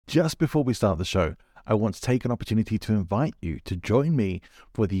just before we start the show, I want to take an opportunity to invite you to join me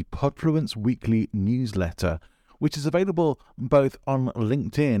for the Podfluence Weekly newsletter, which is available both on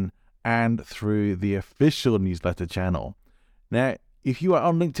LinkedIn and through the official newsletter channel. Now, if you are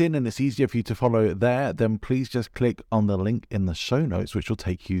on LinkedIn and it's easier for you to follow there, then please just click on the link in the show notes, which will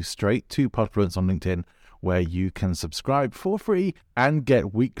take you straight to Podfluence on LinkedIn, where you can subscribe for free and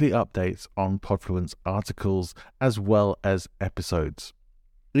get weekly updates on Podfluence articles as well as episodes.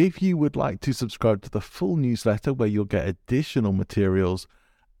 If you would like to subscribe to the full newsletter where you'll get additional materials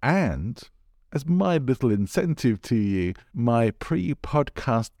and, as my little incentive to you, my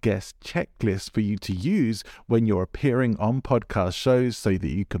pre-podcast guest checklist for you to use when you're appearing on podcast shows so that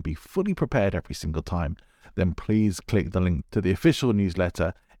you can be fully prepared every single time, then please click the link to the official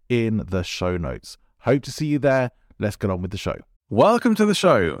newsletter in the show notes. Hope to see you there. Let's get on with the show. Welcome to the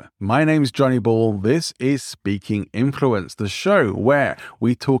show. My name is Johnny Ball. This is Speaking Influence, the show where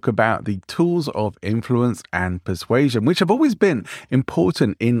we talk about the tools of influence and persuasion, which have always been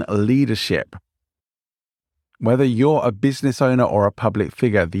important in leadership. Whether you're a business owner or a public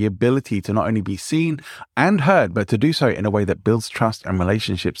figure, the ability to not only be seen and heard, but to do so in a way that builds trust and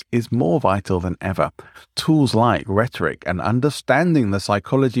relationships is more vital than ever. Tools like rhetoric and understanding the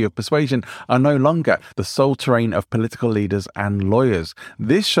psychology of persuasion are no longer the sole terrain of political leaders and lawyers.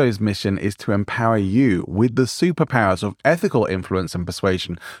 This show's mission is to empower you with the superpowers of ethical influence and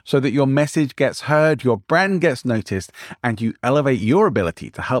persuasion so that your message gets heard, your brand gets noticed, and you elevate your ability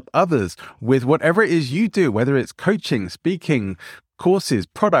to help others with whatever it is you do, whether it's coaching, speaking, courses,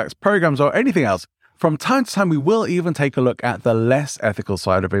 products, programs, or anything else. From time to time, we will even take a look at the less ethical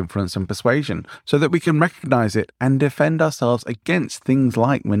side of influence and persuasion so that we can recognize it and defend ourselves against things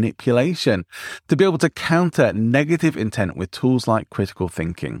like manipulation, to be able to counter negative intent with tools like critical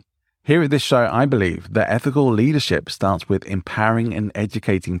thinking. Here at this show, I believe that ethical leadership starts with empowering and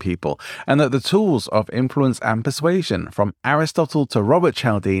educating people, and that the tools of influence and persuasion, from Aristotle to Robert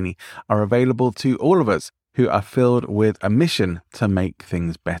Cialdini, are available to all of us who are filled with a mission to make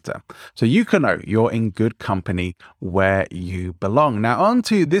things better. So you can know you're in good company where you belong. Now, on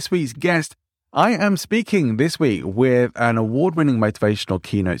to this week's guest. I am speaking this week with an award-winning motivational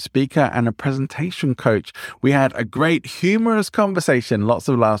keynote speaker and a presentation coach. We had a great humorous conversation, lots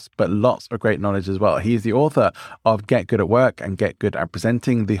of laughs, but lots of great knowledge as well. He is the author of Get Good at Work and Get Good at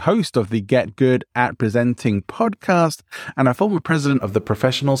Presenting, the host of the Get Good at Presenting podcast, and a former president of the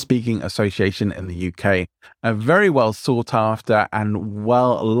Professional Speaking Association in the UK. A very well sought after and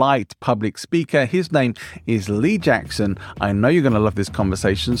well-liked public speaker. His name is Lee Jackson. I know you're going to love this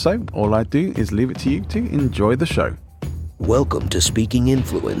conversation, so all I do is leave it to you to enjoy the show. Welcome to Speaking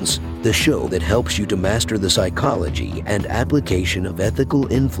Influence, the show that helps you to master the psychology and application of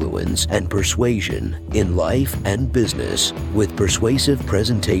ethical influence and persuasion in life and business with persuasive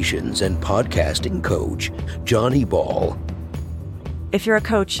presentations and podcasting coach, Johnny Ball. If you're a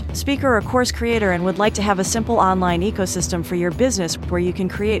coach, speaker, or course creator and would like to have a simple online ecosystem for your business where you can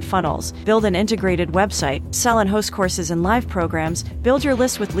create funnels, build an integrated website, sell and host courses and live programs, build your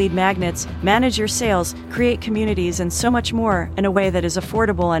list with lead magnets, manage your sales, create communities, and so much more in a way that is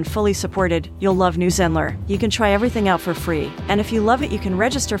affordable and fully supported, you'll love New Zenler. You can try everything out for free. And if you love it, you can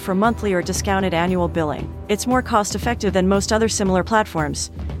register for monthly or discounted annual billing. It's more cost-effective than most other similar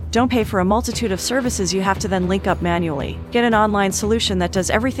platforms. Don't pay for a multitude of services you have to then link up manually. Get an online solution that does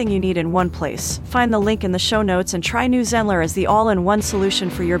everything you need in one place. Find the link in the show notes and try New Zenler as the all-in-one solution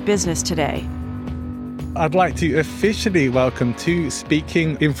for your business today. I'd like to officially welcome to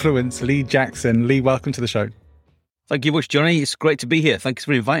Speaking Influence, Lee Jackson. Lee, welcome to the show. Thank you much, Johnny. It's great to be here. Thanks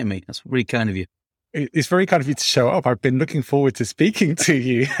for inviting me. That's really kind of you. It's very kind of you to show up. I've been looking forward to speaking to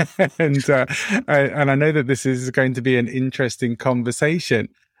you. and I know that this is going to be an interesting conversation.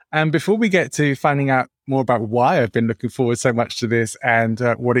 And before we get to finding out more about why I've been looking forward so much to this and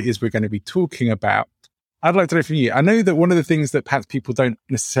what it is we're going to be talking about, I'd like to know from you. I know that one of the things that perhaps people don't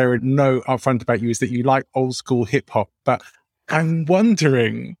necessarily know upfront about you is that you like old school hip hop, but I'm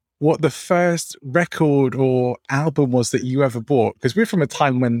wondering what the first record or album was that you ever bought, because we're from a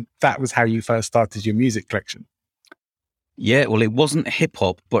time when that was how you first started your music collection. Yeah, well, it wasn't hip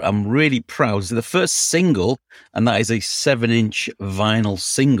hop, but I'm really proud. So the first single, and that is a 7-inch vinyl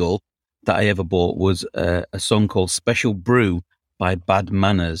single that I ever bought, was a song called Special Brew by Bad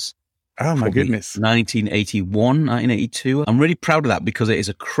Manners. Oh, my goodness. 1981, 1982. I'm really proud of that because it is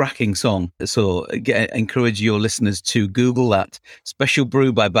a cracking song. So encourage your listeners to Google that. Special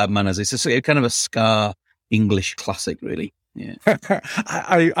Brew by Bad Manners. It's a kind of a ska English classic, really. Yeah.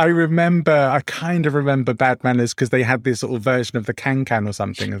 I kind of remember Bad Manners because they had this sort of version of the Can or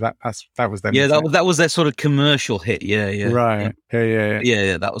something. That was them. Yeah, that was their sort of commercial hit. Yeah. Right.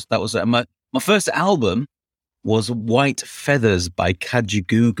 Yeah. That was my first album was White Feathers by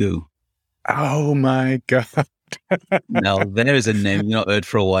Kajagoogoo. Oh my God. Now there is a name you've not heard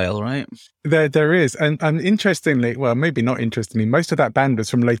for a while, right? There is. And interestingly, well, maybe not interestingly, most of that band was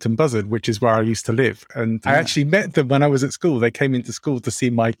from Leighton Buzzard, which is where I used to live. And I actually met them when I was at school. They came into school to see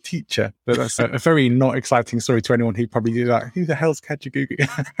my teacher. But that's a very not exciting story to anyone who probably did that. Who the hell's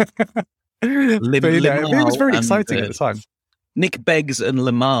Kajagoogoo? It was very exciting at the time. Nick Beggs and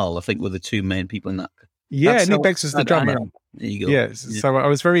Limahl, I think, were the two main people in that. Yeah, Nick Beggs was the drummer. There you go. Yes, yeah. So I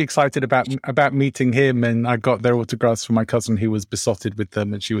was very excited about meeting him, and I got their autographs for my cousin who was besotted with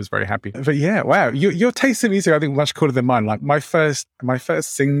them, and she was very happy. But yeah, wow, your taste in music, I think, much cooler than mine. Like my first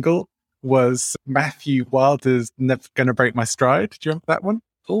single was Matthew Wilder's "Never Gonna Break My Stride." Do you remember that one?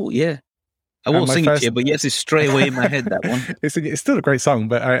 Oh yeah. I won't sing it to you, but yes, it's straight away in my head, that one. It's still a great song,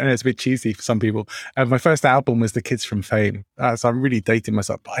 but I know it's a bit cheesy for some people. My first album was The Kids from Fame. So I'm really dating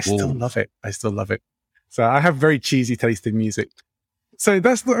myself, but I still love it. So I have very cheesy taste in music. So we're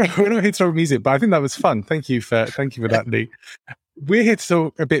not here to talk about music, but I think that was fun. Thank you for that, Lee. We're here to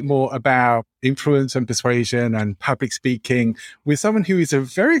talk a bit more about influence and persuasion and public speaking with someone who is a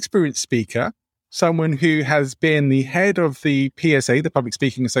very experienced speaker, someone who has been the head of the PSA, the Public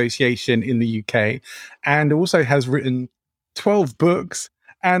Speaking Association in the UK, and also has written 12 books.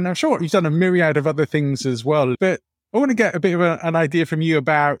 And I'm sure you've done a myriad of other things as well. But I want to get a bit of an idea from you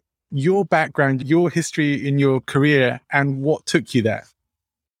about your background, your history in your career, and what took you there.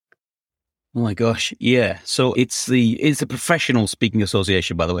 Oh my gosh, yeah. So it's the Professional Speaking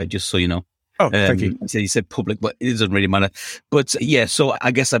Association, by the way, just so you know. Oh, thank you. So you said public, but it doesn't really matter. But yeah, so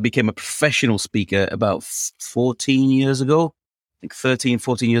I guess I became a professional speaker about 14 years ago. I think 13,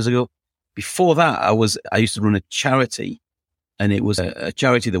 14 years ago. Before that, I used to run a charity, and it was a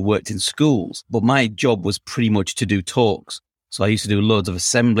charity that worked in schools. But my job was pretty much to do talks. So I used to do loads of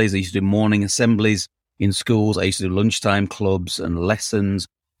assemblies. I used to do morning assemblies in schools. I used to do lunchtime clubs and lessons.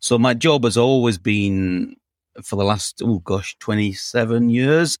 So my job has always been, for the last, 27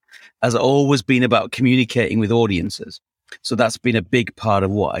 years, has always been about communicating with audiences. So that's been a big part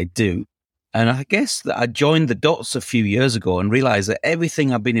of what I do. And I guess that I joined the dots a few years ago and realized that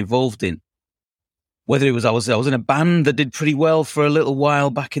everything I've been involved in, whether it was I was in a band that did pretty well for a little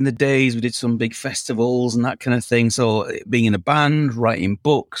while back in the days. We did some big festivals and that kind of thing. So being in a band, writing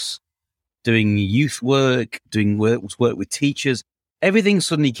books, doing youth work, doing work with teachers, everything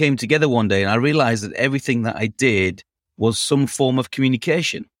suddenly came together one day. And I realized that everything that I did was some form of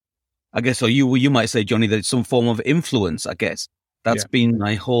communication. I guess, or you might say, Johnny, that it's some form of influence, I guess. That's been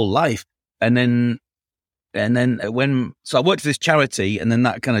my whole life. So I worked for this charity, and then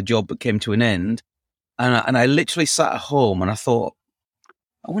that kind of job came to an end. And I literally sat at home and I thought,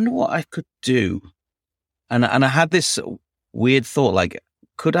 I wonder what I could do. And I had this weird thought, like,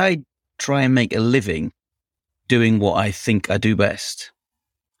 could I try and make a living doing what I think I do best?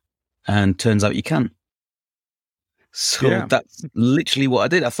 And turns out you can. So that's literally what I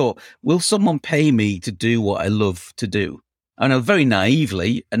did. I thought, will someone pay me to do what I love to do? And I very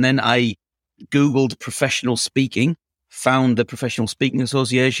naively, and then I Googled professional speaking, found the Professional Speaking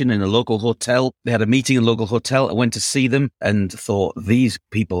Association in a local hotel. They had a meeting in a local hotel. I went to see them and thought, these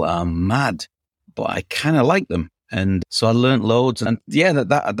people are mad, but I kind of like them. And so I learned loads. And yeah,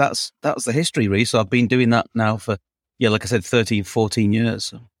 that's the history, really. So I've been doing that now for, like I said, 13, 14 years.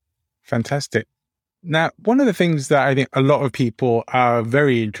 So. Fantastic. Now, one of the things that I think a lot of people are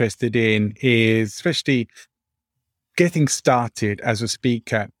very interested in is especially getting started as a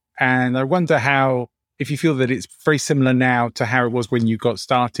speaker. And I wonder if you feel that it's very similar now to how it was when you got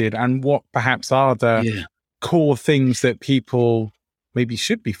started, and what perhaps are the core things that people maybe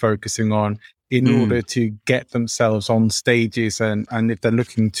should be focusing on in order to get themselves on stages and if they're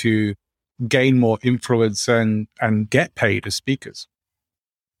looking to gain more influence and get paid as speakers.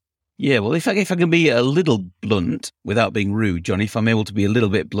 Yeah, well, if I can be a little blunt without being rude, Johnny, if I'm able to be a little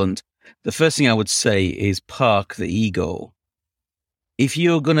bit blunt, the first thing I would say is park the ego. If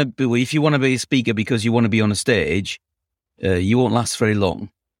you want to be a speaker because you want to be on a stage, you won't last very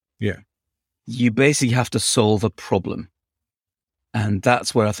long. Yeah. You basically have to solve a problem. And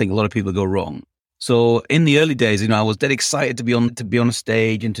that's where I think a lot of people go wrong. So in the early days, I was dead excited to be on a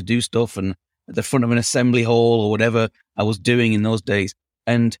stage and to do stuff and at the front of an assembly hall or whatever I was doing in those days.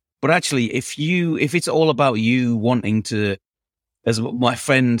 But actually, if it's all about you wanting to, as my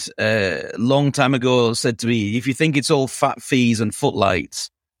friend long time ago said to me, if you think it's all fat fees and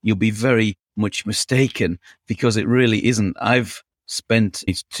footlights, you'll be very much mistaken, because it really isn't. I've spent,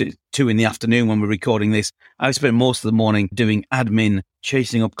 it's 2 in the afternoon when we're recording this, I've spent most of the morning doing admin,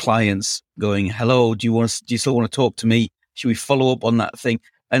 chasing up clients, going, hello, do you still want to talk to me? Should we follow up on that thing?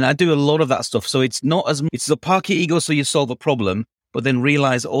 And I do a lot of that stuff. So it's not as, it's the park your ego so you solve a problem, but then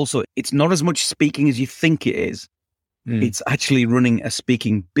realize also it's not as much speaking as you think it is. It's actually running a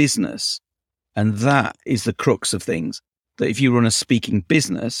speaking business. And that is the crux of things. That if you run a speaking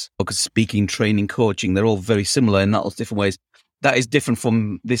business, because speaking, training, coaching, they're all very similar in lots of different ways. That is different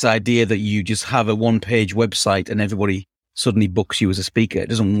from this idea that you just have a one-page website and everybody suddenly books you as a speaker. It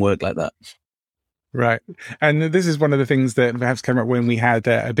doesn't work like that. Right. And this is one of the things that perhaps came up when we had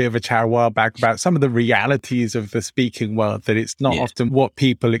a bit of a chat a while back about some of the realities of the speaking world, that it's not often what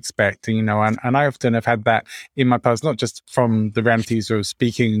people expect, and I often have had that in my past, not just from the realities of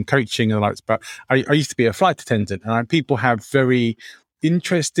speaking and coaching and the likes, but I used to be a flight attendant, and people have very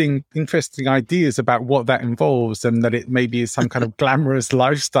interesting ideas about what that involves, and that it maybe is some kind of glamorous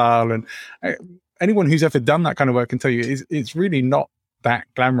lifestyle. And anyone who's ever done that kind of work can tell you it's really not that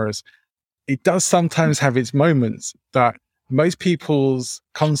glamorous. It does sometimes have its moments, but most people's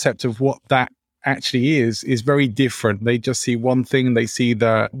concept of what that actually is very different. They just see one thing, they see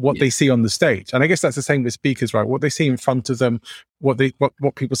what they see on the stage. And I guess that's the same with speakers, right? What they see in front of them, what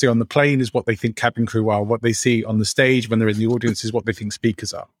people see on the plane is what they think cabin crew are. What they see on the stage when they're in the audience is what they think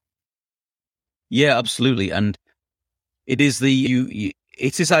speakers are. Yeah, absolutely. And it is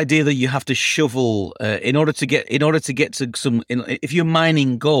it's this idea that you have to shovel in order to get to some. If you're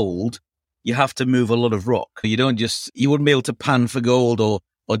mining gold, you have to move a lot of rock. You wouldn't be able to pan for gold or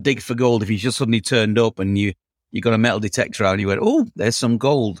dig for gold if you just suddenly turned up and you got a metal detector out and you went, oh, there's some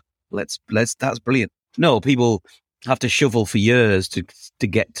gold. That's brilliant. No, people have to shovel for years to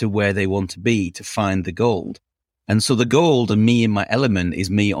get to where they want to be, to find the gold. And so the gold and me in my element is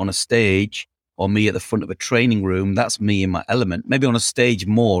me on a stage or me at the front of a training room. That's me in my element. Maybe on a stage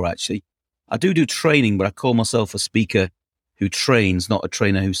more, actually. I do training, but I call myself a speaker who trains, not a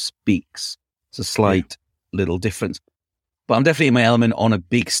trainer who speaks. It's a slight little difference. But I'm definitely in my element on a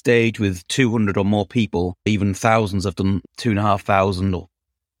big stage with 200 or more people, even thousands. I've done 2,500 or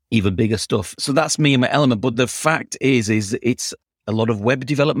even bigger stuff. So that's me in my element. But the fact is it's a lot of web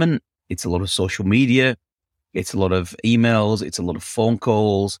development. It's a lot of social media. It's a lot of emails. It's a lot of phone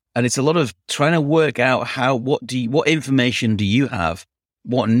calls. And it's a lot of trying to work out what information do you have?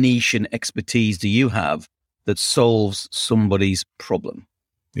 What niche and expertise do you have that solves somebody's problem?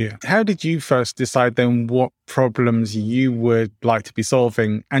 Yeah. How did you first decide then what problems you would like to be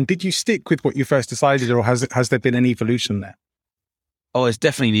solving? And did you stick with what you first decided, or has there been an evolution there? Oh, it's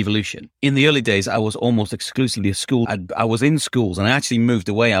definitely an evolution. In the early days, I was almost exclusively a school. I was in schools and I actually moved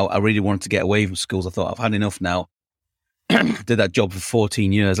away. I really wanted to get away from schools. I thought, I've had enough now. Did that job for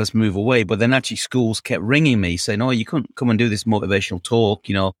 14 years. Let's move away. But then actually schools kept ringing me saying, oh, you couldn't come and do this motivational talk.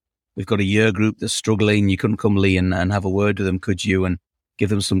 We've got a year group that's struggling. You couldn't come, Lee, and have a word with them, could you? And give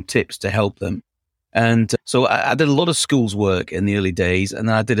them some tips to help them. And so I did a lot of schools work in the early days, and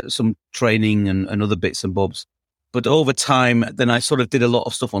then I did some training and other bits and bobs. But over time, then I sort of did a lot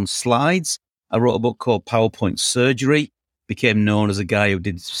of stuff on slides. I wrote a book called PowerPoint Surgery, became known as a guy who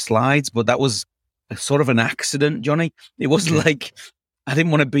did slides, but that was a sort of an accident, Johnny. It wasn't like, I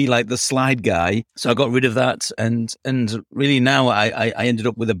didn't want to be like the slide guy. So I got rid of that. And really now I ended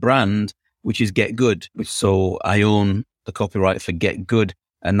up with a brand, which is Get Good. So I own the copyright for Get Good,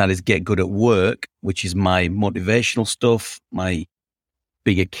 and that is Get Good at Work, which is my motivational stuff, my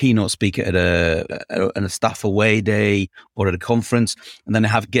being a keynote speaker at a staff away day or at a conference. And then I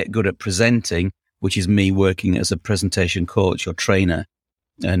have Get Good at Presenting, which is me working as a presentation coach or trainer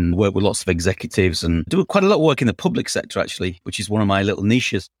and work with lots of executives and do quite a lot of work in the public sector, actually, which is one of my little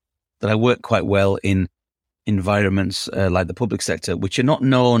niches that I work quite well in environments like the public sector, which are not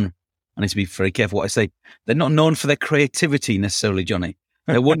known. I need to be very careful what I say. They're not known for their creativity necessarily, Johnny.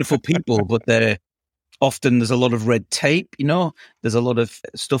 They're wonderful people, but there's a lot of red tape, there's a lot of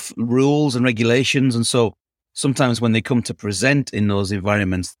stuff, rules and regulations. And so sometimes when they come to present in those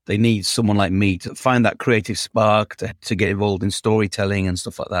environments, they need someone like me to find that creative spark to get involved in storytelling and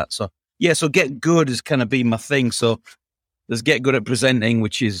stuff like that. So so Get Good has kind of been my thing. So there's Get Good at Presenting,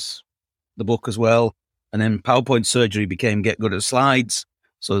 which is the book as well. And then PowerPoint Surgery became Get Good at Slides.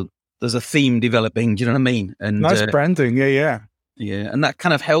 So there's a theme developing, do you know what I mean? And nice branding, yeah. Yeah, and that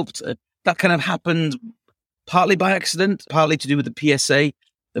kind of helped. That kind of happened partly by accident, partly to do with the PSA,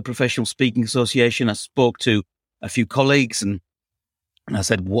 the Professional Speaking Association. I spoke to a few colleagues and I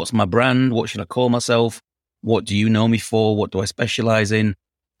said, what's my brand? What should I call myself? What do you know me for? What do I specialize in?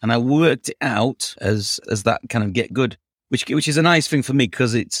 And I worked it out as that kind of Get Good, which is a nice thing for me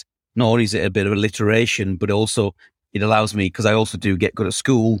because it's not only is it a bit of alliteration, but also it allows me, because I also do get good at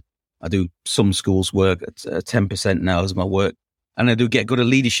school. I do some schools work at 10% now as my work. And I do get good at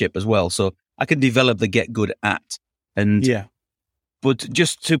leadership as well. So I can develop the get good at. And but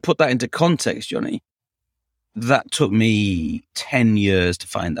just to put that into context, Johnny, that took me 10 years to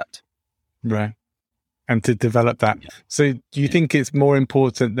find that. Right. And to develop that. So do you think it's more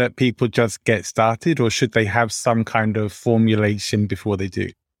important that people just get started, or should they have some kind of formulation before they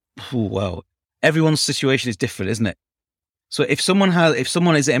do? Oh, well, everyone's situation is different, isn't it? So if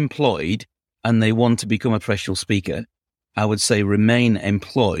someone is employed and they want to become a professional speaker, I would say remain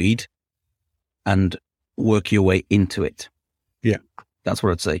employed and work your way into it. Yeah. That's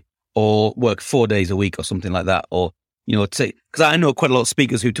what I'd say. Or work 4 days a week or something like that. Or, because I know quite a lot of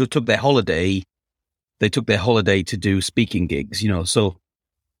speakers who took their holiday. They took their holiday to do speaking gigs, So,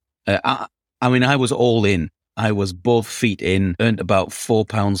 I was all in. I was both feet in, earned about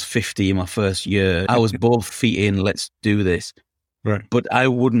 £4.50 in my first year. I was both feet in, let's do this. Right. But I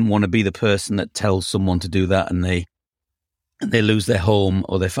wouldn't want to be the person that tells someone to do that and they lose their home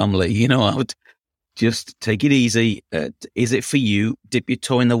or their family. I would just take it easy. Is it for you? Dip your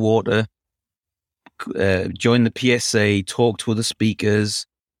toe in the water, join the PSA, talk to other speakers,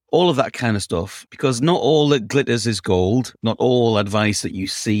 all of that kind of stuff. Because not all that glitters is gold. Not all advice that you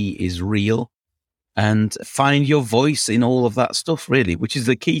see is real. And find your voice in all of that stuff, really, which is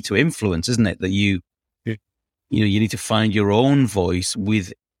the key to influence, isn't it? That you need to find your own voice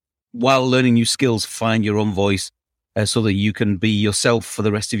while learning new skills, find your own voice so that you can be yourself for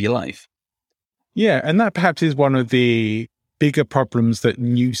the rest of your life. Yeah. And that perhaps is one of the bigger problems that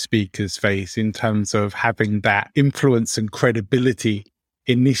new speakers face in terms of having that influence and credibility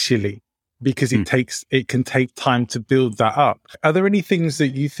initially, because it can take time to build that up. Are there any things that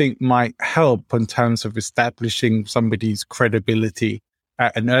you think might help in terms of establishing somebody's credibility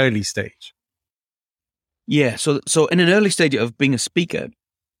at an early stage? Yeah. So in an early stage of being a speaker,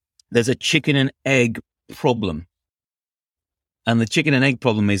 there's a chicken and egg problem. And the chicken and egg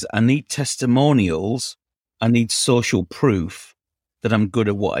problem is I need testimonials. I need social proof that I'm good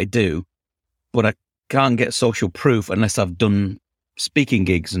at what I do, but I can't get social proof unless I've done speaking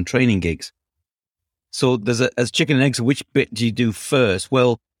gigs and training gigs. So there's as chicken and eggs, which bit do you do first?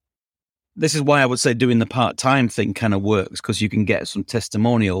 Well, this is why I would say doing the part-time thing kind of works, because you can get some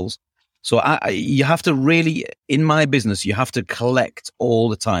testimonials. So you have to really, in my business, you have to collect all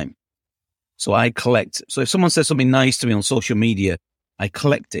the time. So I collect. So if someone says something nice to me on social media, I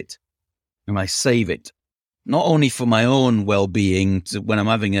collect it and I save it. Not only for my own well-being, when I'm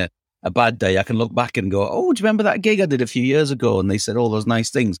having a bad day, I can look back and go, oh, do you remember that gig I did a few years ago? And they said all those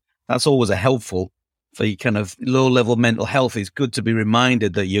nice things. That's always helpful for your kind of low-level mental health. It's good to be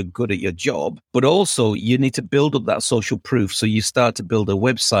reminded that you're good at your job. But also, you need to build up that social proof. So you start to build a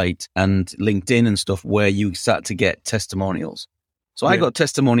website and LinkedIn and stuff where you start to get testimonials. So I got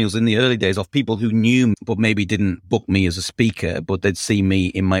testimonials in the early days of people who knew me, but maybe didn't book me as a speaker, but they'd see me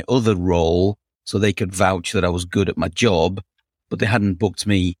in my other role so they could vouch that I was good at my job, but they hadn't booked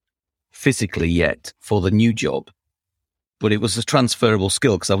me physically yet for the new job. But it was a transferable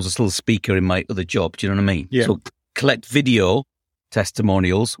skill because I was still a speaker in my other job. Do you know what I mean? Yeah. So collect video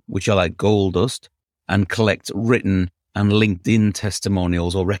testimonials, which are like gold dust, and collect written and LinkedIn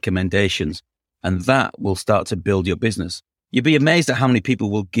testimonials or recommendations. And that will start to build your business. You'd be amazed at how many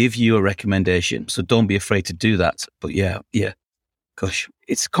people will give you a recommendation. So don't be afraid to do that. But yeah. Gosh,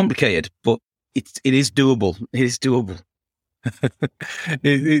 it's complicated, but it is doable. It is doable.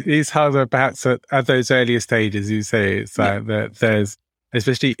 It is harder perhaps at those earlier stages, you say. It's like that there's,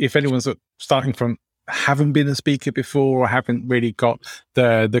 especially if anyone's starting from haven't been a speaker before or haven't really got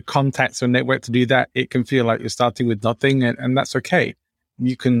the contacts or network to do that, it can feel like you're starting with nothing, and that's okay.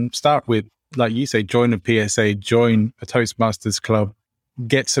 You can start with, like you say, join a PSA, join a Toastmasters club,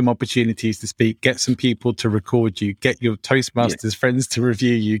 get some opportunities to speak, get some people to record you, get your Toastmasters friends to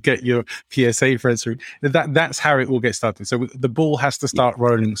review you, get your PSA friends to that's how it will get started. So the ball has to start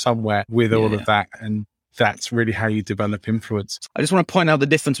rolling somewhere with all of that, and that's really how you develop influence. I just want to point out the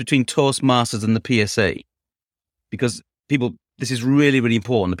difference between Toastmasters and the PSA, because this is really, really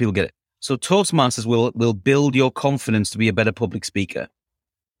important that people get it. So Toastmasters will build your confidence to be a better public speaker.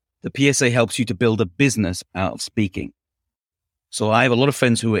 The PSA helps you to build a business out of speaking. So I have a lot of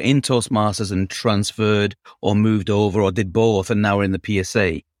friends who are in Toastmasters and transferred or moved over or did both and now are in the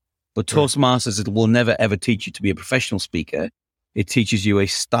PSA. But Toastmasters, it will never, ever teach you to be a professional speaker. It teaches you a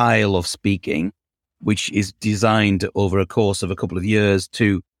style of speaking, which is designed over a course of a couple of years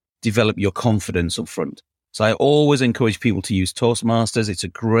to develop your confidence up front. So I always encourage people to use Toastmasters. It's a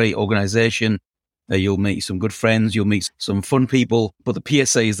great organization. You'll meet some good friends. You'll meet some fun people. But the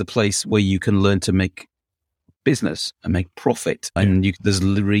PSA is the place where you can learn to make business and make profit. And there's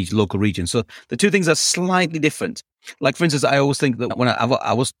local region. So the two things are slightly different. Like, for instance, I always think that when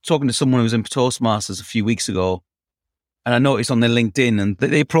I was talking to someone who was in Toastmasters a few weeks ago, and I noticed on their LinkedIn, and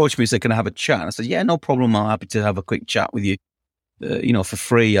they approached me and said, can I have a chat? And I said, yeah, no problem. I'm happy to have a quick chat with you, for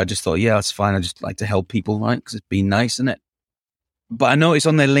free. I just thought, yeah, that's fine. I just like to help people, right? Because it's been nice, isn't it? But I noticed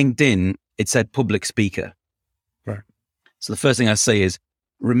on their LinkedIn, it said public speaker. Right. So the first thing I say is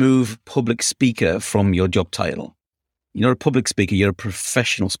remove public speaker from your job title. You're not a public speaker. You're a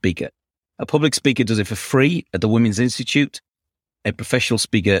professional speaker. A public speaker does it for free at the Women's Institute. A professional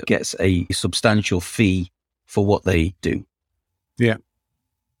speaker gets a substantial fee for what they do. Yeah.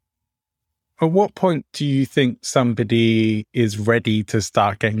 At what point do you think somebody is ready to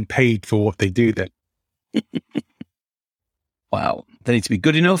start getting paid for what they do then? Wow. They need to be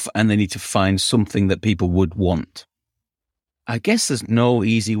good enough, and they need to find something that people would want. I guess there's no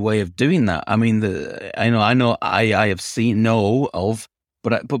easy way of doing that. I mean, I have seen,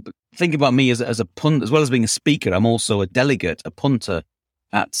 but think about me as a punter, as well as being a speaker. I'm also a delegate, a punter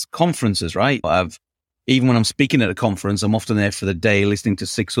at conferences, right? Even when I'm speaking at a conference, I'm often there for the day listening to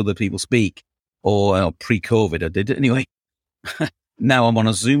 6 other people speak. Or pre-COVID, I did it anyway. Now I'm on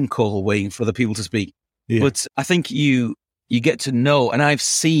a Zoom call waiting for other people to speak. Yeah. But I think you get to know, and I've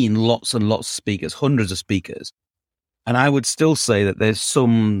seen lots and lots of speakers, hundreds of speakers. And I would still say that there's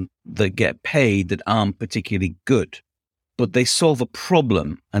some that get paid that aren't particularly good, but they solve a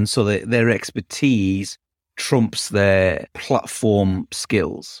problem. And so their expertise trumps their platform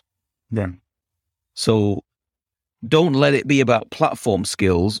skills. Yeah. So don't let it be about platform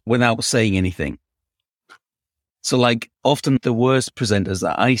skills without saying anything. So like often the worst presenters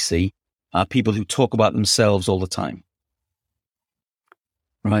that I see are people who talk about themselves all the time.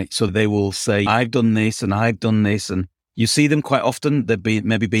 Right. So they will say, I've done this and I've done this. And you see them quite often. They've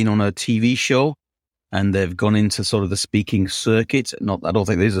maybe been on a TV show and they've gone into sort of the speaking circuit. I don't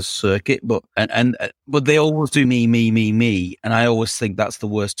think there's a circuit, but they always do me. And I always think that's the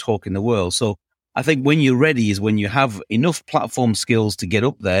worst talk in the world. So I think when you're ready is when you have enough platform skills to get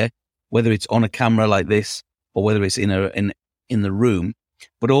up there, whether it's on a camera like this or whether it's in the room,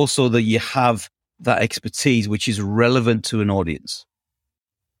 but also that you have that expertise which is relevant to an audience.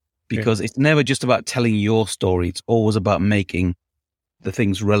 Because It's never just about telling your story. It's always about making the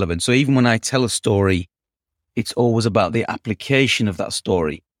things relevant. So even when I tell a story, it's always about the application of that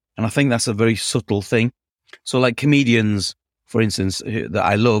story. And I think that's a very subtle thing. So like comedians, for instance, that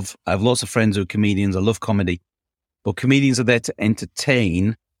I love, I have lots of friends who are comedians. I love comedy. But comedians are there to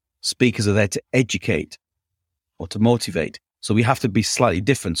entertain. Speakers are there to educate or to motivate. So we have to be slightly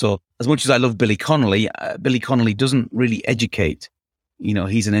different. So as much as I love Billy Connolly doesn't really educate.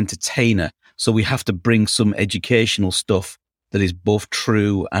 He's an entertainer. So we have to bring some educational stuff that is both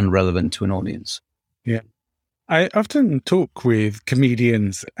true and relevant to an audience. Yeah. I often talk with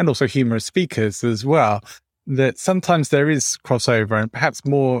comedians and also humorous speakers as well, that sometimes there is crossover and perhaps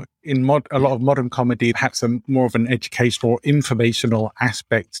more in a lot of modern comedy, perhaps more of an educational or informational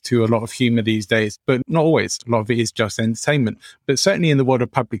aspect to a lot of humor these days, but not always. A lot of it is just entertainment. But certainly in the world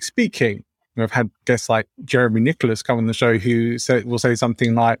of public speaking, I've had guests like Jeremy Nicholas come on the show who will say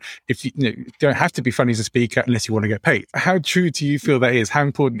something like, if you don't have to be funny as a speaker unless you want to get paid. How true do you feel that is? How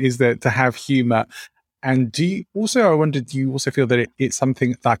important is that to have humor? And do you also feel that it's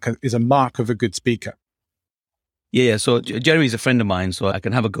something that is a mark of a good speaker? Yeah. So Jeremy's a friend of mine, so I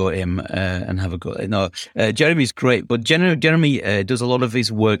can have a go at him and have a go. No, Jeremy's great, but Jeremy does a lot of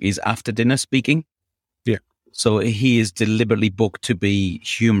his work is after dinner speaking. Yeah. So he is deliberately booked to be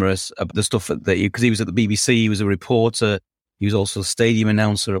humorous about the stuff because he was at the BBC, he was a reporter, he was also a stadium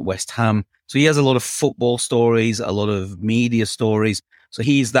announcer at West Ham. So he has a lot of football stories, a lot of media stories. So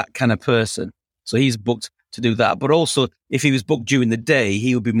he's that kind of person. So he's booked to do that. But also, if he was booked during the day,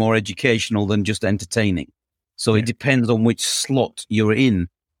 he would be more educational than just entertaining. So It depends on which slot you're in,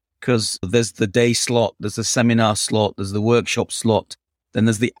 because there's the day slot, there's the seminar slot, there's the workshop slot, then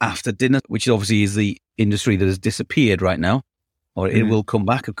there's the after dinner, which obviously is the industry that has disappeared right now, or it will come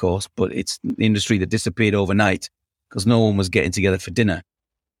back, of course, but it's the industry that disappeared overnight because no one was getting together for dinner.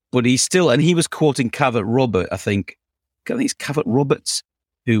 But he was quoting Cavett Robert, I think it's Cavett Roberts,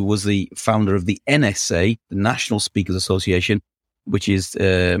 who was the founder of the NSA, the National Speakers Association, which is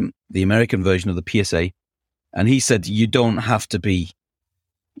the American version of the PSA. And he said, you don't have to be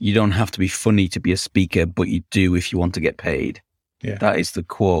funny to be a speaker, but you do if you want to get paid. Yeah. That is the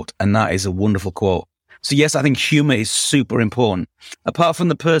quote. And that is a wonderful quote. So yes, I think humor is super important. Apart from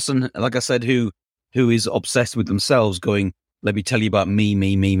the person, like I said, who is obsessed with themselves going, let me tell you about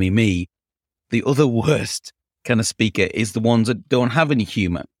me. the other worst kind of speaker is the ones that don't have any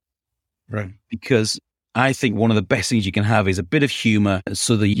humor. Right. Because I think one of the best things you can have is a bit of humor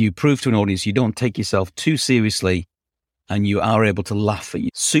so that you prove to an audience you don't take yourself too seriously and you are able to laugh at you.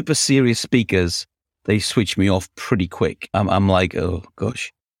 Super serious speakers, they switch me off pretty quick. I'm like, oh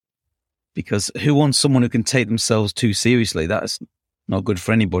gosh. Because who wants someone who can take themselves too seriously? That's not good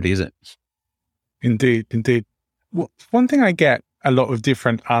for anybody, is it? Indeed, indeed. Well, one thing I get a lot of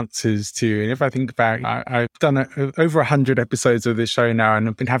different answers to, and if I think about, I've done over 100 episodes of this show now, and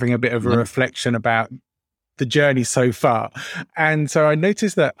I've been having a bit of a reflection about the journey so far. And so I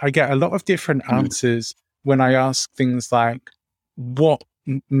noticed that I get a lot of different answers when I ask things like, what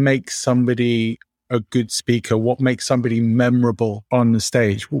makes somebody a good speaker? What makes somebody memorable on the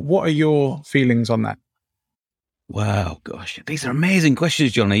stage? What are your feelings on that? Wow, gosh, these are amazing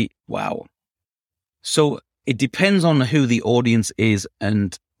questions, Johnny. Wow. So it depends on who the audience is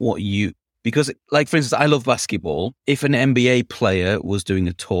and what you, because like, for instance, I love basketball. If an NBA player was doing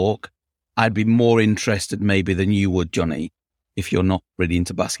a talk, I'd be more interested maybe than you would, Johnny, if you're not really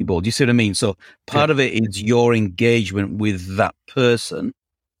into basketball. Do you see what I mean? So part of it is your engagement with that person,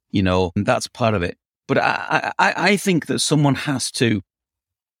 you know, and that's part of it. But I think that someone has to,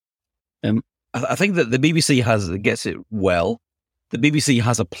 I think that the BBC gets it well. The BBC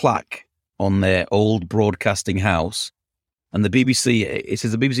has a plaque on their old broadcasting house. And the BBC, it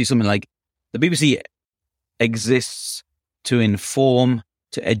says the BBC something like, the BBC exists to inform,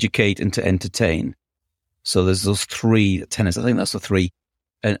 to educate, and to entertain. So there's those three tenets. I think that's the three.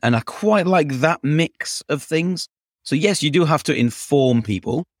 And I quite like that mix of things. So yes, you do have to inform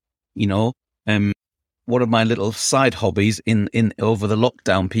people, you know. One of my little side hobbies in over the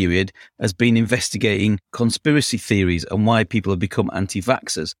lockdown period has been investigating conspiracy theories and why people have become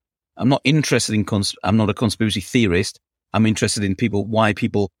anti-vaxxers. I'm not interested in, I'm not a conspiracy theorist. I'm interested in why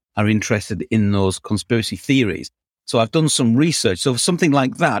people are interested in those conspiracy theories. So I've done some research. So for something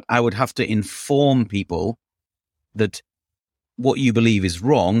like that, I would have to inform people that what you believe is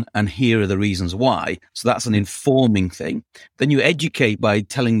wrong and here are the reasons why. So that's an informing thing. Then you educate by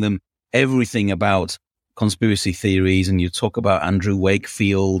telling them everything about conspiracy theories, and you talk about Andrew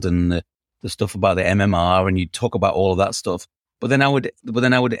Wakefield and the stuff about the MMR, and you talk about all of that stuff. But then I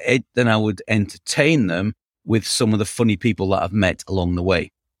would entertain them with some of the funny people that I've met along the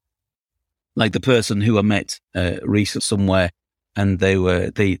way. Like the person who I met recently somewhere, and they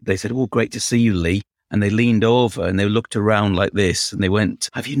said, "Oh, great to see you, Lee." And they leaned over and they looked around like this, and they went,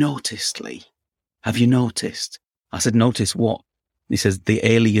 "Have you noticed, Lee? Have you noticed?" I said, "Notice what?" He says, "The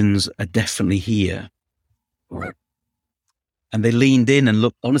aliens are definitely here." And they leaned in and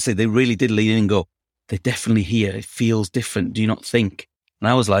looked. Honestly, they really did lean in and go, "They're definitely here. It feels different. Do you not think?" And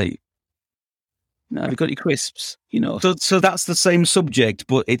I was like, "No, have you got your crisps?" You know. So that's the same subject,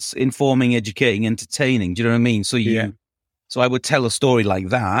 but it's informing, educating, entertaining. Do you know what I mean? So so I would tell a story like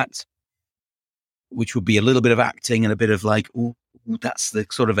that, which would be a little bit of acting and a bit of like, "Ooh, that's the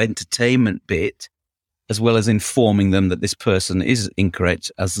sort of entertainment bit," as well as informing them that this person is incorrect,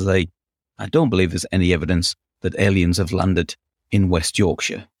 as I don't believe there's any evidence that aliens have landed in West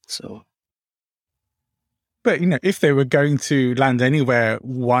Yorkshire. So, but you know, if they were going to land anywhere,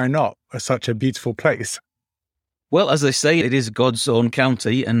 why not? Such a beautiful place. Well, as they say, it is God's own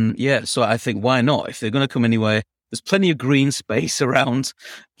county, and so I think why not? If they're going to come anywhere, there's plenty of green space around.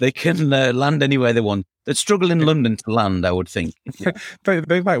 They can land anywhere they want. They'd struggle in London to land, I would think. Yeah.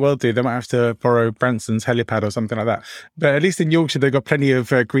 They might well do. They might have to borrow Branson's helipad or something like that. But at least in Yorkshire, they've got plenty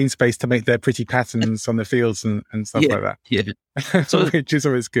of green space to make their pretty patterns on the fields and stuff like that. Yeah, so, which is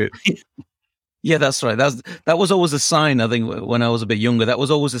always good. Yeah, that's right. That was always a sign, I think, when I was a bit younger. That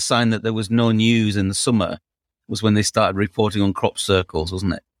was always a sign that there was no news in the summer, was when they started reporting on crop circles,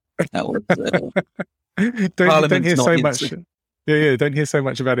 wasn't it? That was... don't hear so much. Yeah, don't hear so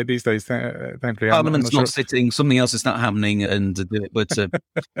much about it these days. Thankfully, Parliament's not sitting. Something else is not happening, and do it. But So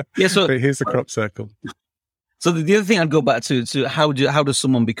but here's the crop circle. So the other thing I'd go back to how does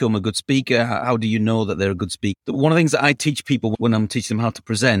someone become a good speaker? How do you know that they're a good speaker? One of the things that I teach people when I'm teaching them how to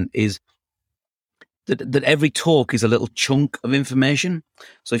present is that every talk is a little chunk of information.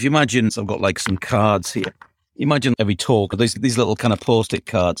 So if you imagine, I've got like some cards here. Imagine every talk, these little kind of Post-it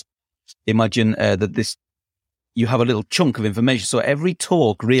cards. Imagine that you have a little chunk of information. So every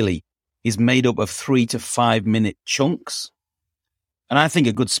talk really is made up of 3 to 5 minute chunks. And I think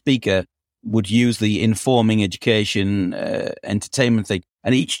a good speaker would use the informing, education, entertainment thing.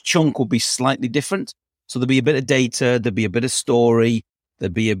 And each chunk will be slightly different. So there'll be a bit of data, there'll be a bit of story,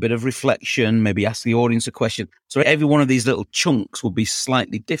 there'll be a bit of reflection, maybe ask the audience a question. So every one of these little chunks will be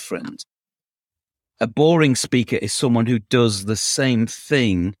slightly different. A boring speaker is someone who does the same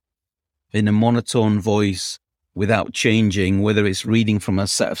thing in a monotone voice without changing, whether it's reading from a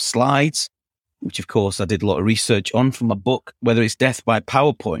set of slides, which of course I did a lot of research on from a book, whether it's Death by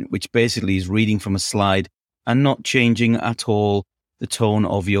PowerPoint, which basically is reading from a slide and not changing at all the tone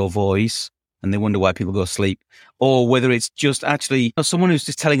of your voice. And they wonder why people go to sleep. Or whether it's just actually someone who's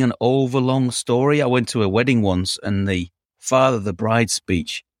just telling an overlong story. I went to a wedding once and the father of the bride's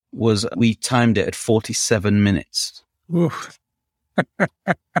speech we timed it at 47 minutes.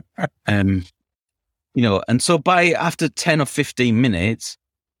 And so after 10 or 15 minutes,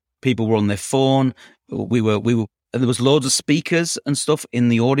 people were on their phone. And there was loads of speakers and stuff in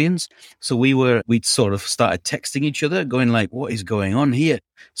the audience. So we'd sort of started texting each other, going like, what is going on here?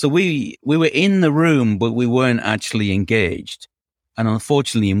 So we were in the room, but we weren't actually engaged. And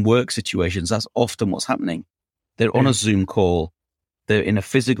unfortunately, in work situations, that's often what's happening. They're on a Zoom call. They're in a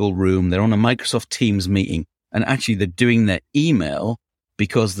physical room. They're on a Microsoft Teams meeting. And actually, they're doing their email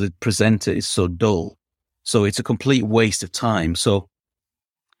because the presenter is so dull. So it's a complete waste of time. So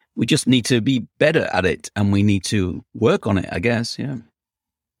we just need to be better at it, and we need to work on it, I guess. Yeah.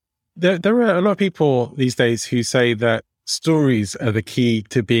 There are a lot of people these days who say that stories are the key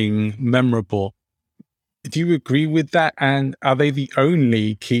to being memorable. Do you agree with that? And are they the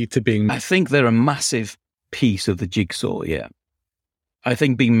only key to being memorable? I think they're a massive piece of the jigsaw, yeah. I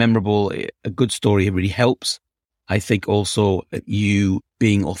think being memorable, a good story really helps. I think also you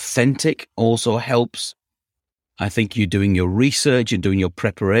being authentic also helps. I think you doing your research and doing your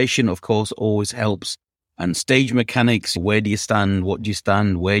preparation, of course, always helps. And stage mechanics, where do you stand? What do you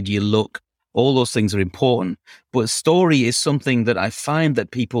stand? Where do you look? All those things are important. But story is something that I find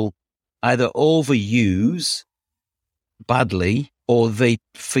that people either overuse badly or they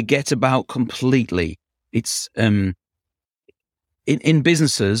forget about completely. It's in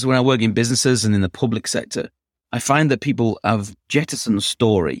businesses, when I work in businesses and in the public sector, I find that people have jettisoned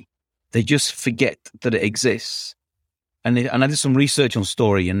story. They just forget that it exists. And I did some research on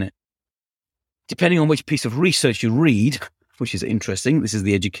story, and depending on which piece of research you read, which is interesting, this is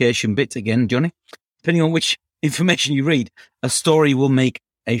the education bit again, Johnny, depending on which information you read, a story will make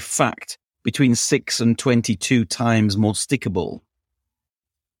a fact between 6 and 22 times more stickable.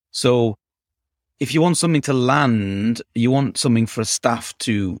 So if you want something to land, you want something for a staff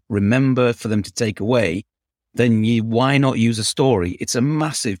to remember, for them to take away, then why not use a story? It's a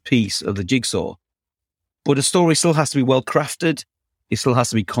massive piece of the jigsaw. But a story still has to be well crafted. It still has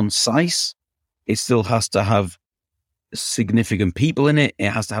to be concise. It still has to have significant people in it. It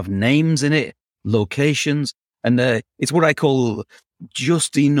has to have names in it, locations. And it's what I call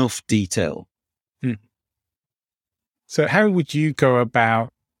just enough detail. So how would you go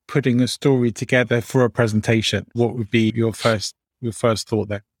about putting a story together for a presentation? What would be your first thought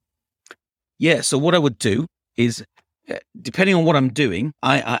there? Yeah, so what I would do is, depending on what I'm doing,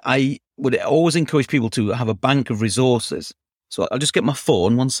 I would always encourage people to have a bank of resources. So I'll just get my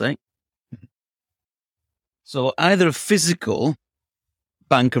phone, one sec. So either a physical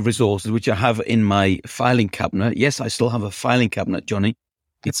bank of resources, which I have in my filing cabinet. Yes, I still have a filing cabinet, Johnny.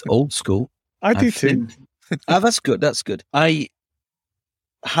 It's old school. I do too. That's good. That's good. I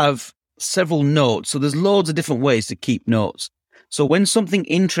have several notes. So there's loads of different ways to keep notes. So when something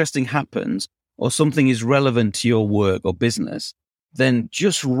interesting happens or something is relevant to your work or business, then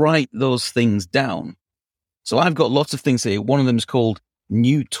just write those things down. So I've got lots of things here. One of them is called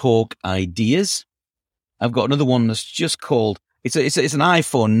New Talk Ideas. I've got another one that's just called, it's an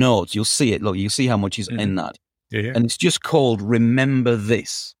iPhone note. You'll see it. Look, you'll see how much is in that. Yeah. And it's just called Remember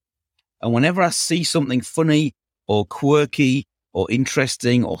This. And whenever I see something funny or quirky or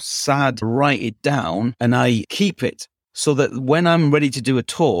interesting or sad, write it down and I keep it so that when I'm ready to do a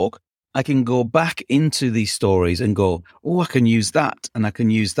talk, I can go back into these stories and go, oh, I can use that and I can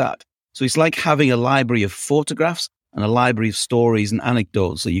use that. So it's like having a library of photographs and a library of stories and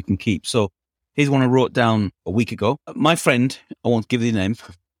anecdotes that you can keep. So here's one I wrote down a week ago. My friend, I won't give the name,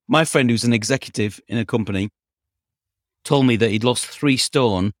 my friend who's an executive in a company told me that he'd lost 3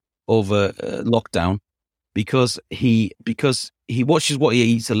 stone over lockdown because he watches what he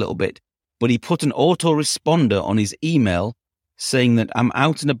eats a little bit, but he put an autoresponder on his email saying that I'm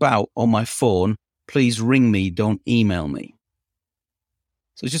out and about on my phone. Please ring me. Don't email me.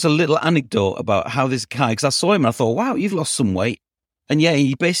 So it's just a little anecdote about how this guy, because I saw him and I thought, wow, you've lost some weight. And yeah,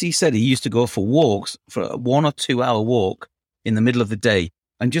 he basically said he used to go for walks, for a 1 or 2 hour walk in the middle of the day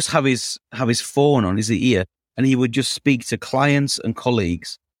and just have his phone on his ear. And he would just speak to clients and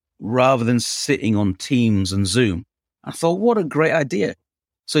colleagues rather than sitting on Teams and Zoom. I thought, what a great idea.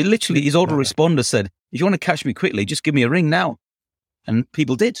 So literally his autoresponder said, if you want to catch me quickly, just give me a ring now. And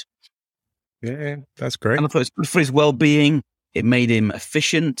people did. Yeah, that's great. And I thought it's good for his well-being. It made him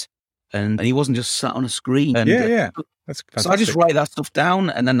efficient. and he wasn't just sat on a screen. And, yeah. That's fantastic. So I just write that stuff down,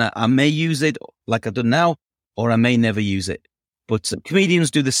 and then I may use it like I've done now, or I may never use it. But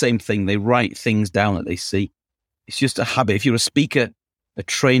comedians do the same thing. They write things down that they see. It's just a habit. If you're a speaker, a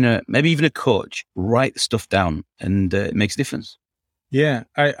trainer, maybe even a coach, write stuff down, and it makes a difference. Yeah,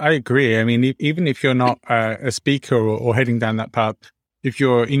 I agree. I mean, even if you're not a speaker or heading down that path, if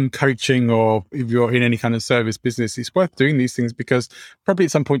you're in coaching or if you're in any kind of service business, it's worth doing these things, because probably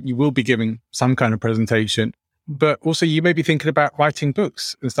at some point you will be giving some kind of presentation, but also you may be thinking about writing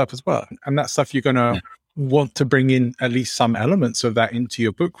books and stuff as well. And that stuff you're going to want to bring in at least some elements of that into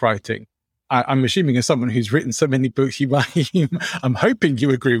your book writing. I'm assuming as someone who's written so many books, I'm hoping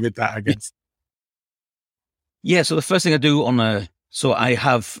you agree with that, I guess. Yeah, so the first thing I do so I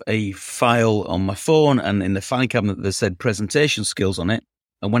have a file on my phone, and in the filing cabinet that said presentation skills on it.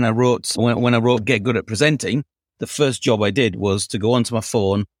 And when I wrote Get Good at Presenting, the first job I did was to go onto my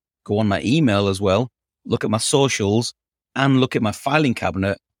phone, go on my email as well, look at my socials, and look at my filing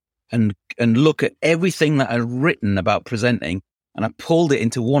cabinet, and look at everything that I'd written about presenting. And I pulled it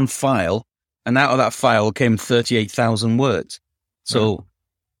into one file, and out of that file came 38,000 words. So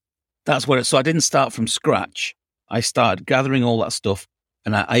that's what so I didn't start from scratch. I started gathering all that stuff,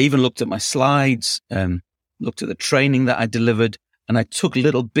 and I even looked at my slides, looked at the training that I delivered, and I took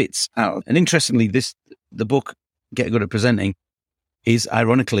little bits out. And interestingly, the book, Get Good at Presenting, is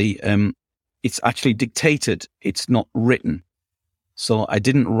ironically, it's actually dictated. It's not written. So I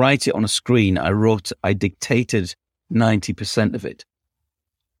didn't write it on a screen. I dictated 90% of it,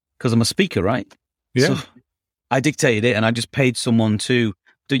 because I'm a speaker, right? Yeah. So I dictated it, and I just paid someone to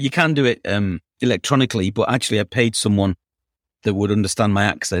do. You can do it electronically, but actually I paid someone that would understand my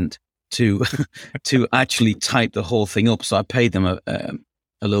accent to actually type the whole thing up. So I paid them a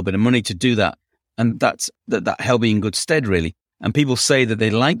little bit of money to do that, and that held me in good stead, really. And people say that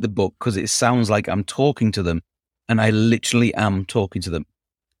they like the book because it sounds like I'm talking to them, and I literally am talking to them.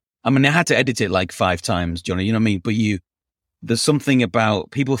 I mean, I had to edit it like 5 times, Johnny. You know what I mean? But there's something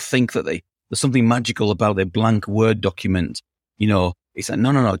about people think that there's something magical about their blank Word document. You know, it's like,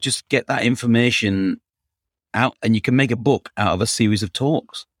 no, just get that information out, and you can make a book out of a series of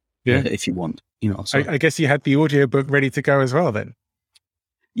talks, if you want. You know, so. I guess you had the audiobook ready to go as well then.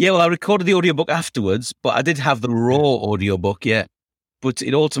 Yeah, well, I recorded the audiobook afterwards, but I did have the raw audiobook, but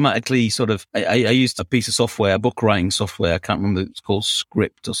it automatically sort of, I used a piece of software, a book writing software. I can't remember, it's called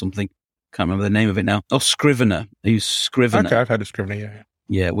Script or something. Can't remember the name of it now. Oh, Scrivener. I use Scrivener. Okay, I've heard of Scrivener, yeah.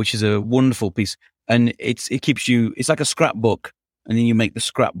 Yeah, which is a wonderful piece. And it keeps you, it's like a scrapbook, and then you make the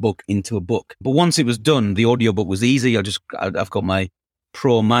scrapbook into a book. But once it was done, the audiobook was easy. I've got my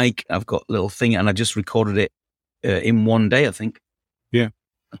pro mic, I've got a little thing, and I just recorded it in one day, I think. Yeah.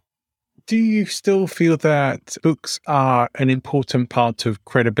 Do you still feel that books are an important part of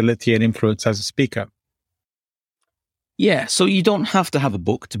credibility and influence as a speaker? Yeah, so you don't have to have a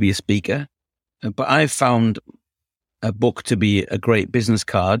book to be a speaker, but I've found a book to be a great business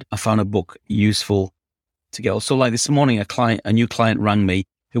card. I found a book useful to get. So like this morning, a new client rang me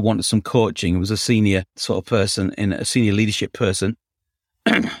who wanted some coaching. It was a senior sort of person, a senior leadership person,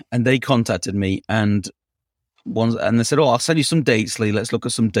 and they contacted me and they said, I'll send you some dates, Lee. Let's look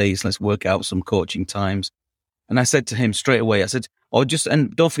at some dates. Let's work out some coaching times. And I said to him straight away, I said,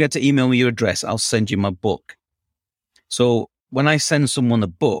 and don't forget to email me your address. I'll send you my book. So when I send someone a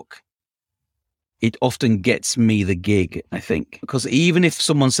book, it often gets me the gig, I think, because even if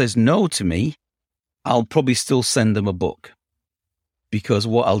someone says no to me, I'll probably still send them a book, because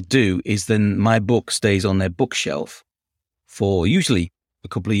what I'll do is then my book stays on their bookshelf for usually a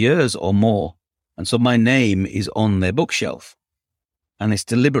couple of years or more. And so my name is on their bookshelf, and it's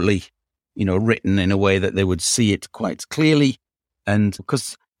deliberately, written in a way that they would see it quite clearly. And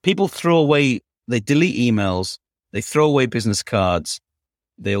because people they delete emails, they throw away business cards,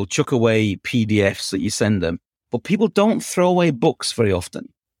 they'll chuck away PDFs that you send them, but people don't throw away books very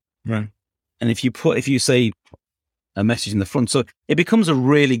often. Right. And if you say a message in the front, so it becomes a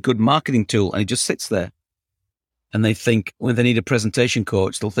really good marketing tool, and it just sits there. And they think when they need a presentation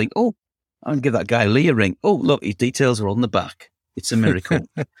coach, they'll think, I'll give that guy Lee a ring. Oh, look, his details are on the back. It's a miracle.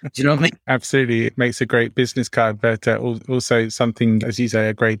 Do you know what I mean? Absolutely. It makes a great business card, but also something, as you say,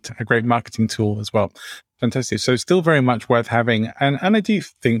 a great marketing tool as well. Fantastic. So still very much worth having. And I do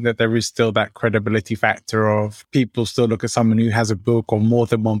think that there is still that credibility factor of people still look at someone who has a book or more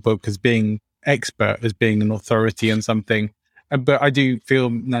than one book as being expert, as being an authority on something. But I do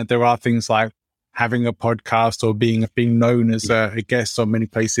feel that there are things like having a podcast or being known as a guest on many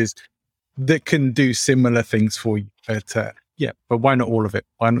places that can do similar things for you. But but why not all of it?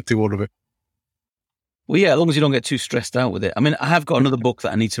 Why not do all of it? Well, yeah, as long as you don't get too stressed out with it. I mean, I have got another book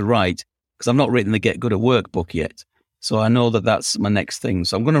that I need to write because I've not written the Get Good at Work book yet. So I know that that's my next thing.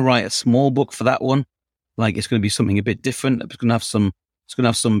 So I'm going to write a small book for that one. Like it's going to be something a bit different. It's going to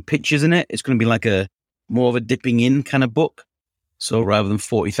have some pictures in it. It's going to be like more of a dipping in kind of book. So rather than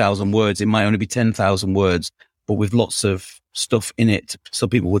 40,000 words, it might only be 10,000 words, but with lots of stuff in it. So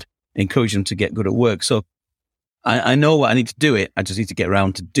people would encourage them to get good at work. So I know what I need to do it. I just need to get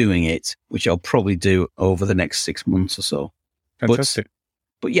around to doing it, which I'll probably do over the next 6 months or so. Fantastic.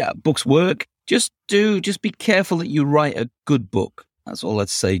 But yeah, books work. Just be careful that you write a good book. That's all I'd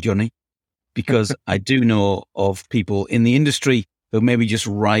say, Johnny, because I do know of people in the industry who maybe just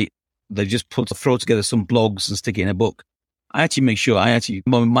they just throw together some blogs and stick it in a book. I actually make sure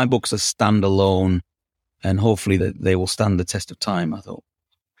my books are standalone and hopefully that they will stand the test of time, I thought.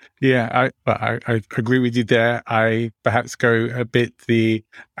 Yeah, I agree with you there. I perhaps go a bit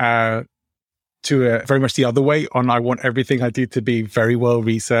very much the other way on. I want everything I do to be very well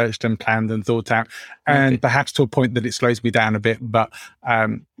researched and planned and thought out, and perhaps to a point that it slows me down a bit. But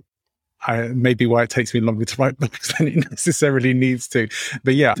maybe why it takes me longer to write books than it necessarily needs to.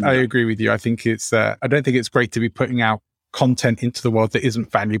 But yeah, I agree with you. I think I don't think it's great to be putting out content into the world that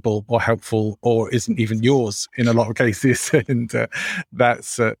isn't valuable or helpful or isn't even yours in a lot of cases. And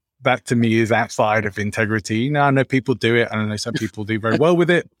that to me is outside of integrity. Now, I know people do it, and I know some people do very well with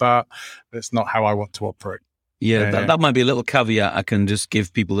it, but that's not how I want to operate. Yeah, that might be a little caveat I can just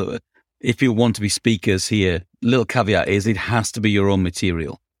give people that if you want to be speakers here, little caveat is it has to be your own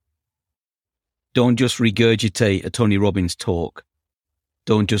material. Don't just regurgitate a Tony Robbins talk.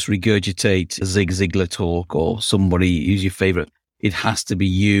 Don't just regurgitate a Zig Ziglar talk or somebody who's your favorite. It has to be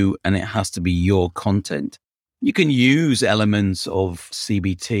you, and it has to be your content. You can use elements of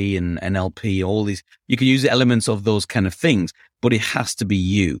CBT and NLP, all these. You can use elements of those kind of things, but it has to be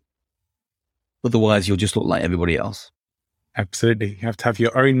you. Otherwise, you'll just look like everybody else. Absolutely. You have to have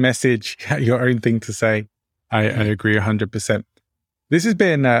your own message, your own thing to say. I agree 100%. This has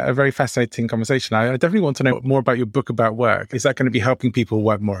been a very fascinating conversation. I definitely want to know more about your book about work. Is that going to be helping people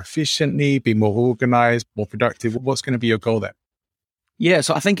work more efficiently, be more organized, more productive? What's going to be your goal there? Yeah,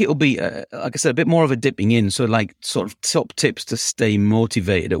 so I think it'll be, like I said, a bit more of a dipping in. So like sort of top tips to stay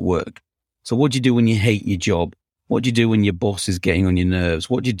motivated at work. So what do you do when you hate your job? What do you do when your boss is getting on your nerves?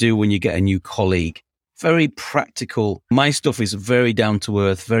 What do you do when you get a new colleague? Very practical. My stuff is very down to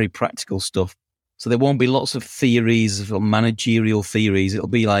earth, very practical stuff. So there won't be lots of theories or managerial theories. It'll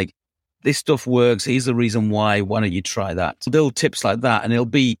be like, this stuff works. Here's the reason why. Why don't you try that? So little tips like that. And it'll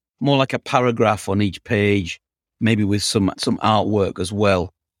be more like a paragraph on each page, maybe with some artwork as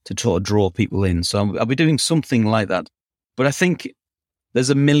well to try to draw people in. So I'll be doing something like that. But I think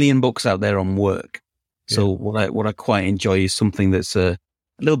there's a million books out there on work. So what I quite enjoy is something that's a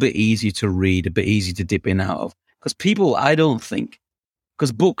little bit easier to read, a bit easy to dip in out of. Because people, I don't think,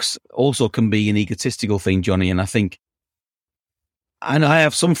 because books also can be an egotistical thing, Johnny. And I think, and I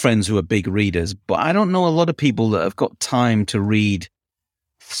have some friends who are big readers, but I don't know a lot of people that have got time to read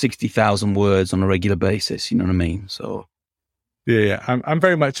 60,000 words on a regular basis. You know what I mean? So, yeah. I'm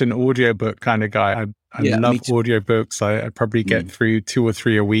very much an audiobook kind of guy. I love audiobooks. I probably get through 2 or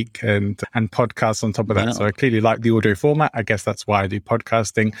 3 a week and podcasts on top of that. Wow. So I clearly like the audio format. I guess that's why I do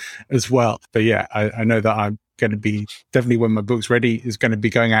podcasting as well. But yeah, I know that I'm going to be definitely, when my book's ready, is going to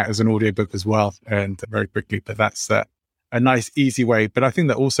be going out as an audiobook as well, and very quickly. But that's a nice, easy way. But I think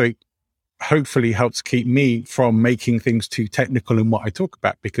that also hopefully helps keep me from making things too technical in what I talk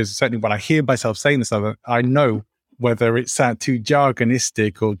about, because certainly when I hear myself saying this, I know whether it's too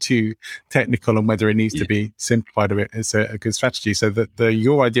jargonistic or too technical and whether it needs to be simplified a bit. It's a good strategy. So that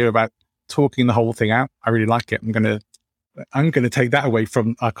your idea about talking the whole thing out, I really like it. I'm going to take that away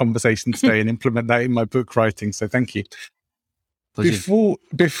from our conversation today and implement that in my book writing. So thank you.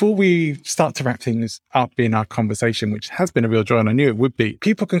 Before we start to wrap things up in our conversation, which has been a real joy, and I knew it would be,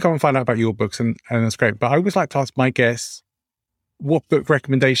 people can come and find out about your books, and that's great. But I always like to ask my guests, what book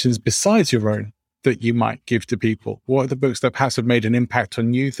recommendations besides your own that you might give to people? What are the books that perhaps have made an impact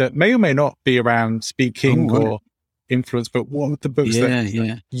on you that may or may not be around speaking or influence, but what are the books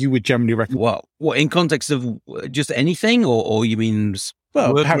that you would generally recommend? What in context of just anything, or you mean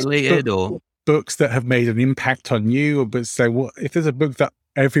work related, or books that have made an impact on you? Or but say, if there's a book that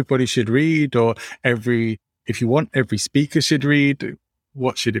everybody should read, or every speaker should read,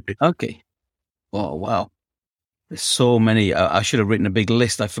 what should it be? Okay. Oh wow, there's so many. I should have written a big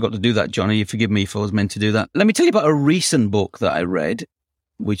list. I forgot to do that, Johnny. Forgive me if I was meant to do that. Let me tell you about a recent book that I read,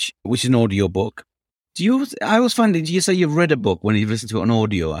 which is an audio book. I always find that you say you've read a book when you listen to it on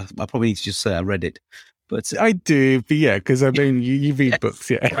audio. I probably need to just say I read it. But I do, but yeah, because I mean, you read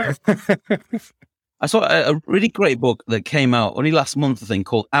books, yeah. I saw a really great book that came out only last month, I think,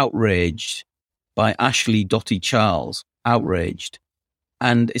 called Outraged by Ashley Dottie Charles. Outraged.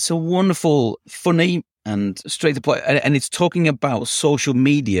 And it's a wonderful, funny and straight to the point. And it's talking about social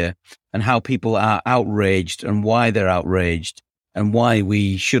media and how people are outraged and why they're outraged and why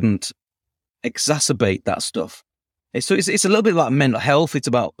we shouldn't exacerbate that stuff. So it's a little bit like mental health. It's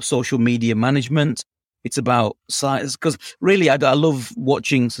about social media management. It's about science. Because really, I love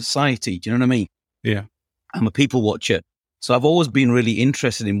watching society. Do you know what I mean? Yeah. I'm a people watcher. So I've always been really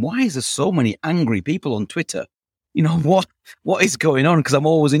interested in why is there so many angry people on Twitter? You know, what is going on? Because I'm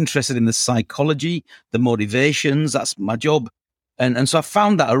always interested in the psychology, the motivations. That's my job. And so I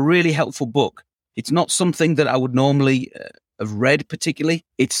found that a really helpful book. It's not something that I would normally have read particularly.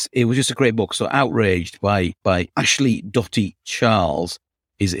 It was just a great book. So Outraged by Ashley Dottie Charles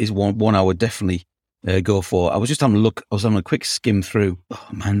is one I would definitely go for. I was just having a look. I was having a quick skim through. Oh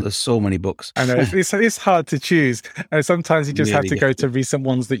man, there's so many books. I know it's hard to choose. Sometimes you just really have to go to recent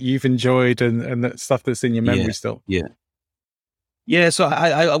ones that you've enjoyed and the stuff that's in your memory still. Yeah. So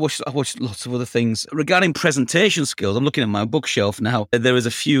I watched lots of other things regarding presentation skills. I'm looking at my bookshelf now. There is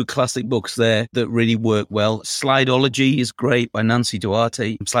a few classic books there that really work well. Slideology is great by Nancy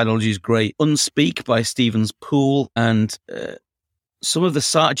Duarte. Slideology is great. Unspeak by Stevens Poole and. Some of the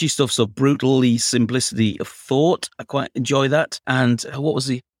Saatchi stuff, so Brutally Simplicity of Thought, I quite enjoy that. And what was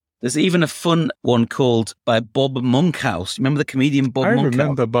there's even a fun one called by Bob Monkhouse. Remember the comedian Bob Monkhouse? I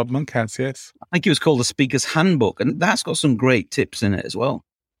remember Bob Monkhouse, yes. I think it was called The Speaker's Handbook, and that's got some great tips in it as well.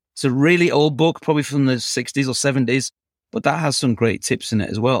 It's a really old book, probably from the 60s or 70s, but that has some great tips in it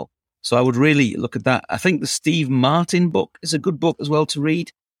as well. So I would really look at that. I think the Steve Martin book is a good book as well to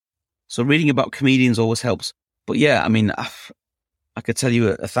read. So reading about comedians always helps. But yeah, I mean, I could tell you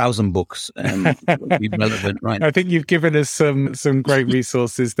 1,000 books would be relevant, right? I think you've given us some great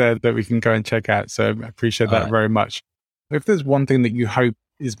resources there that we can go and check out. So I appreciate that very much. If there's one thing that you hope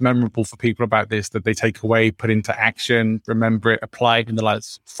is memorable for people about this, that they take away, put into action, remember it, apply it in the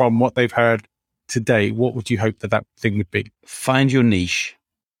lives from what they've heard today, what would you hope that thing would be? Find your niche.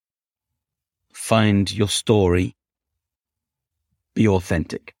 Find your story. Be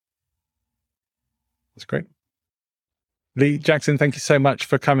authentic. That's great. Lee Jackson, thank you so much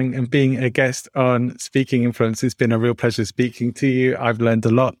for coming and being a guest on Speaking Influence. It's been a real pleasure speaking to you. I've learned a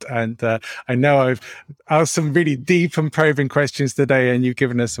lot, and I know I've asked some really deep and probing questions today, and you've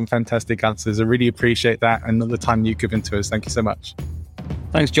given us some fantastic answers. I really appreciate that and the time you've given to us. Thank you so much.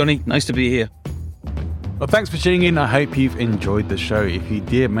 Thanks, Johnny. Nice to be here. Well, thanks for tuning in. I hope you've enjoyed the show. If you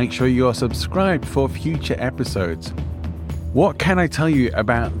did, make sure you're subscribed for future episodes. What can I tell you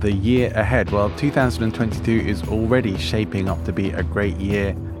about the year ahead? Well, 2022 is already shaping up to be a great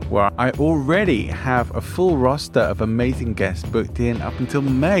year where I already have a full roster of amazing guests booked in up until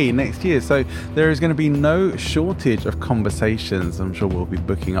May next year. So there is going to be no shortage of conversations. I'm sure we'll be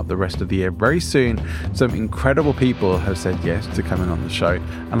booking up the rest of the year very soon. Some incredible people have said yes to coming on the show,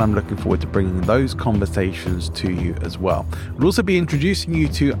 and I'm looking forward to bringing those conversations to you as well. We'll also be introducing you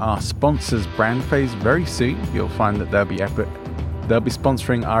to our sponsors, Brandface, very soon. You'll find that they'll be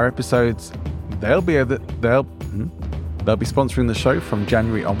sponsoring our episodes. They'll be sponsoring the show from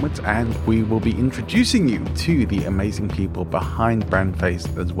January onwards, and we will be introducing you to the amazing people behind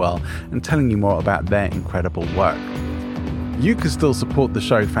Brandface as well, and telling you more about their incredible work. You can still support the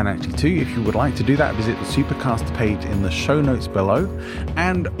show financially too. If you would like to do that, visit the Supercast page in the show notes below.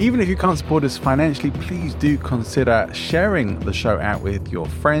 And even if you can't support us financially, please do consider sharing the show out with your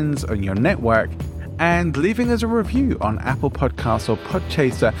friends and your network, and leaving us a review on Apple Podcasts or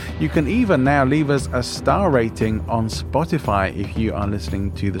Podchaser. You can even now leave us a star rating on Spotify if you are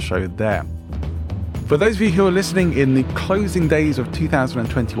listening to the show there. For those of you who are listening in the closing days of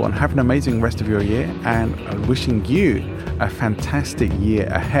 2021, have an amazing rest of your year, and wishing you a fantastic year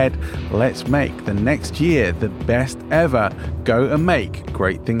ahead. Let's make the next year the best ever. Go and make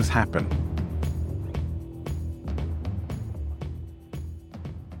great things happen.